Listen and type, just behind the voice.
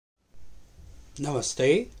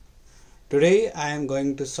Namaste. Today I am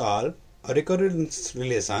going to solve a recurrence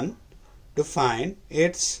relation to find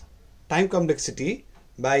its time complexity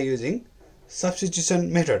by using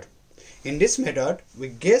substitution method. In this method, we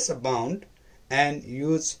guess a bound and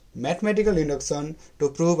use mathematical induction to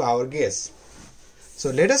prove our guess. So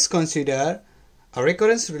let us consider a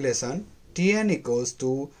recurrence relation Tn equals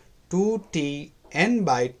to 2Tn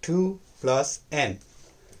by 2 plus n.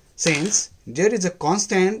 Since there is a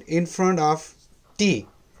constant in front of t,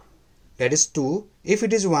 that is 2, if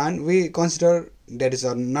it is 1, we consider that is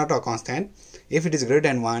not a constant. If it is greater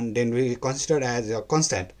than 1, then we consider as a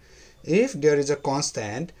constant. If there is a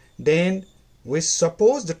constant, then we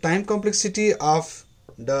suppose the time complexity of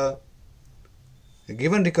the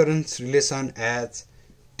given recurrence relation as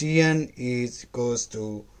Tn is equals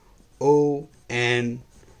to O(n)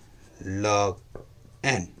 log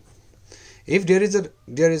n. If there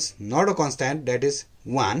is not a constant, that is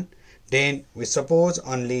 1, then we suppose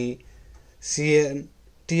only Tn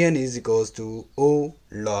is equals to O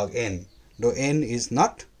log n, though n is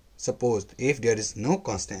not supposed if there is no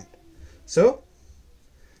constant. So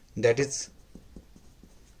that is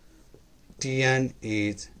Tn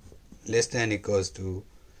is less than equals to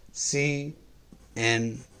Cn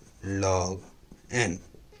log n.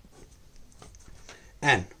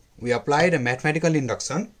 And we applied a mathematical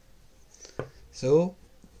induction. So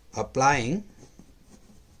applying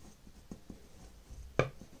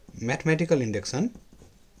mathematical induction,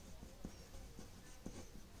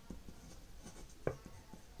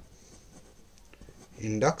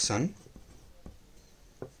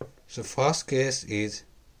 so first case is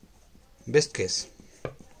best case.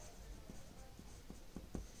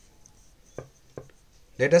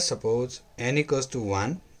 Let us suppose n equals to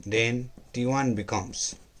 1, then T1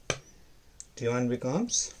 becomes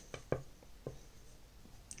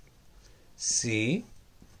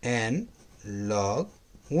Cn log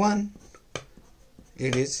 1.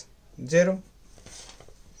 It is 0,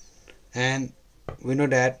 and we know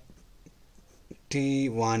that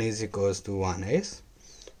T1 is equals to 1s.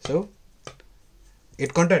 So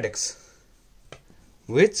it contradicts.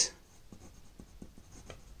 Which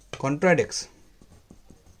contradicts?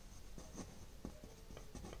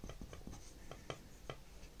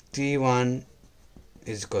 T1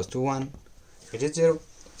 is equals to 1. It is 0.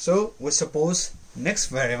 So we suppose next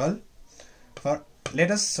variable. For let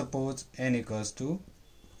us suppose n equals to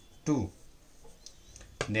 2.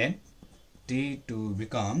 Then T2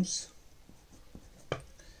 becomes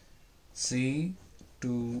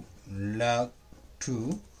C2 log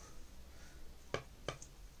 2,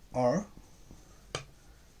 or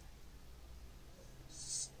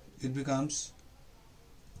it becomes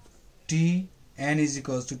Tn is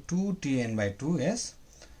equals to 2Tn by 2. Yes.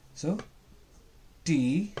 So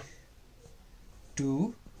T2,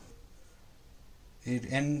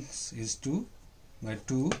 it ends is 2 by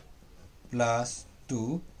 2 plus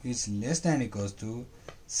 2 is less than equals to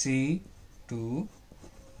C2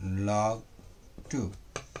 log 2,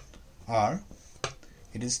 or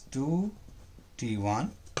it is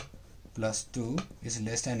 2T1 plus 2 is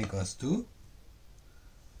less than equals to,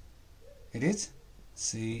 it is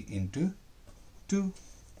C into 2,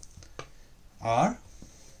 or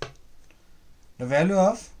the value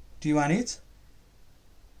of T1 is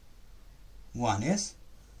 1. Yes.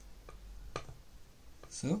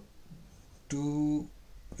 So 2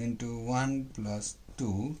 into 1 plus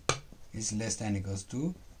 2 is less than equals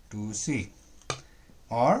to 2C,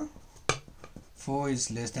 or 4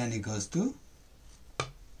 is less than equals to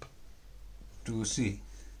 2C,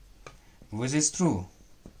 which is true,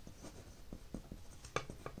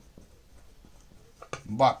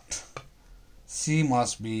 but C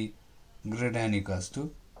must be greater than equals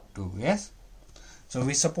to 2. Yes. So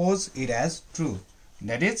we suppose it as true,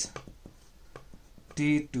 that is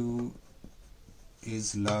T2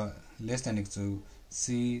 is less than equals to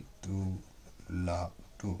C2 log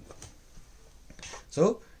 2.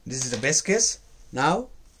 So this is the best case. Now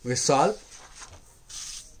we solve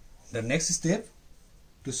the next step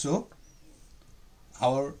to show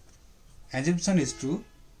our assumption is true.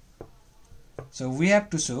 So we have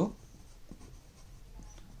to show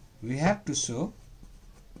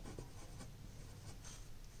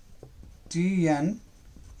Tn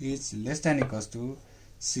is less than equals to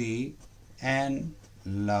Cn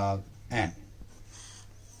log n.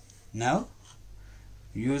 Now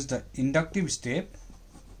use the inductive step.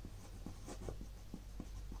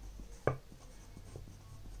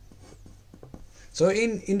 So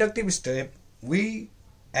in inductive step, we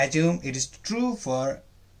assume it is true for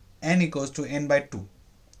n equals to n by 2,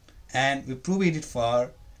 and we prove it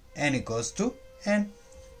for n equals to n.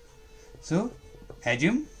 So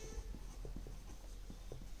assume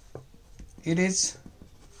it is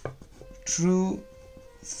true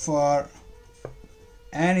for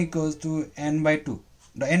n equals to n by 2.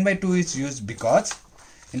 The n by 2 is used because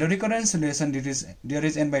in the recurrence relation there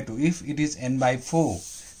is n by 2. If it is n by 4,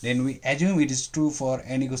 then we assume it is true for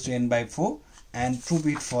n equals to n by 4 and prove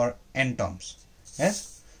it for n terms.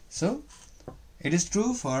 Yes, so it is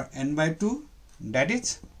true for n by 2, that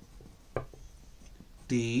is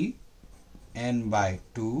t n by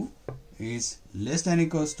 2 is less than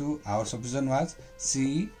equals to, our supposition was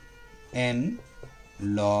c n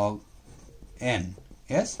log n.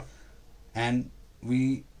 Yes, and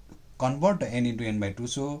we convert the n into n by 2,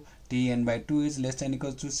 so t n by 2 is less than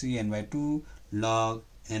equals to c n by 2 log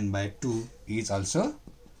n by 2 is also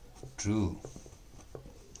true.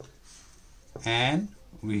 And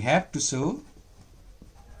we have to show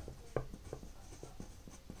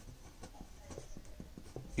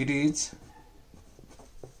it is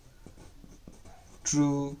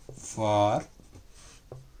true for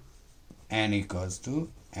n equals to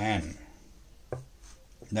n,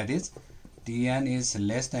 that is Tn is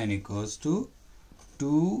less than equals to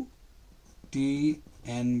 2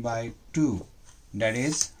 Tn by 2, that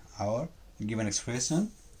is our given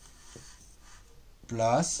expression,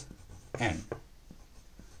 plus n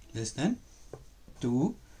less than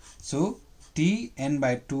 2. So Tn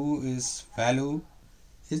by 2 is value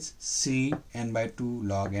is c n by 2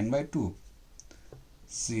 log n by 2,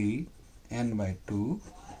 c n by 2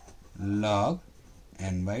 log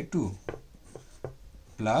n by 2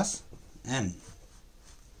 plus n.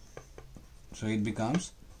 So it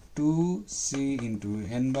becomes 2c into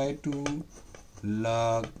n by 2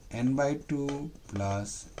 log n by 2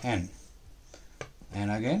 plus n,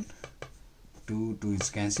 and again 2 is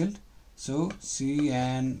cancelled, so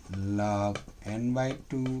cn log n by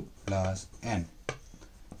 2 plus n.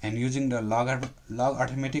 And using the log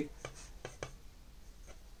arithmetic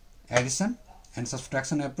addition and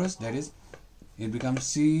subtraction approach, that is it becomes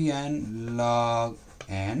cn log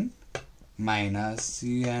n minus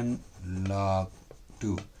cn log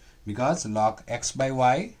 2, because log x by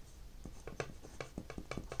y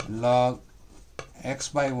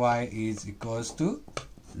is equals to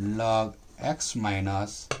log x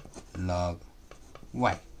minus log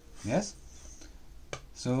y. Yes,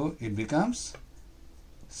 so it becomes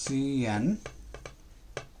cn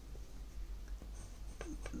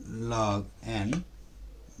log n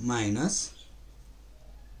minus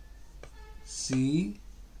c,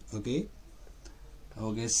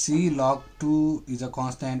 c log 2 is a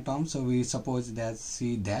constant term, so we suppose that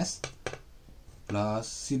c dash plus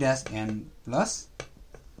c dash n plus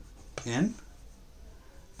n,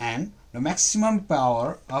 and the maximum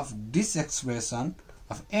power of this expression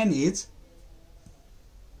of n is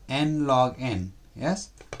n log n. Yes,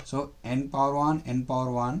 so n power 1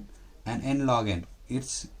 and n log n,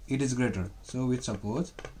 it is greater, so we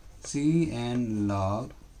suppose cn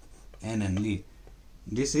log n only.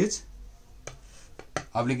 This is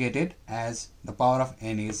obligated as the power of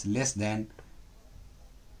n is less than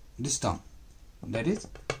this term, that is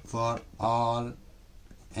for all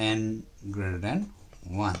n greater than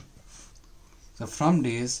 1. So from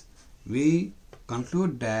this we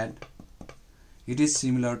conclude that it is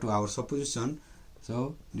similar to our supposition,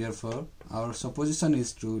 so therefore our supposition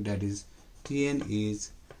is true, that is Tn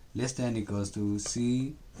is less than equals to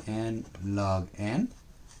cn log n,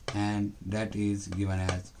 and that is given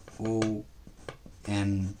as O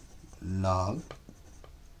n log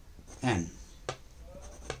n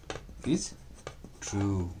is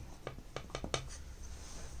true.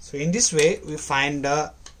 So in this way we find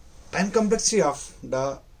the time complexity of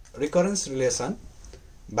the recurrence relation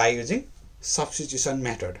by using substitution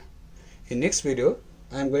method. In next video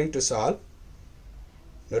I am going to solve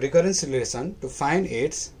the recurrence relation to find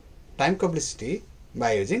its time complexity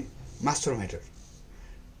by using master method.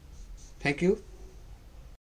 Thank you.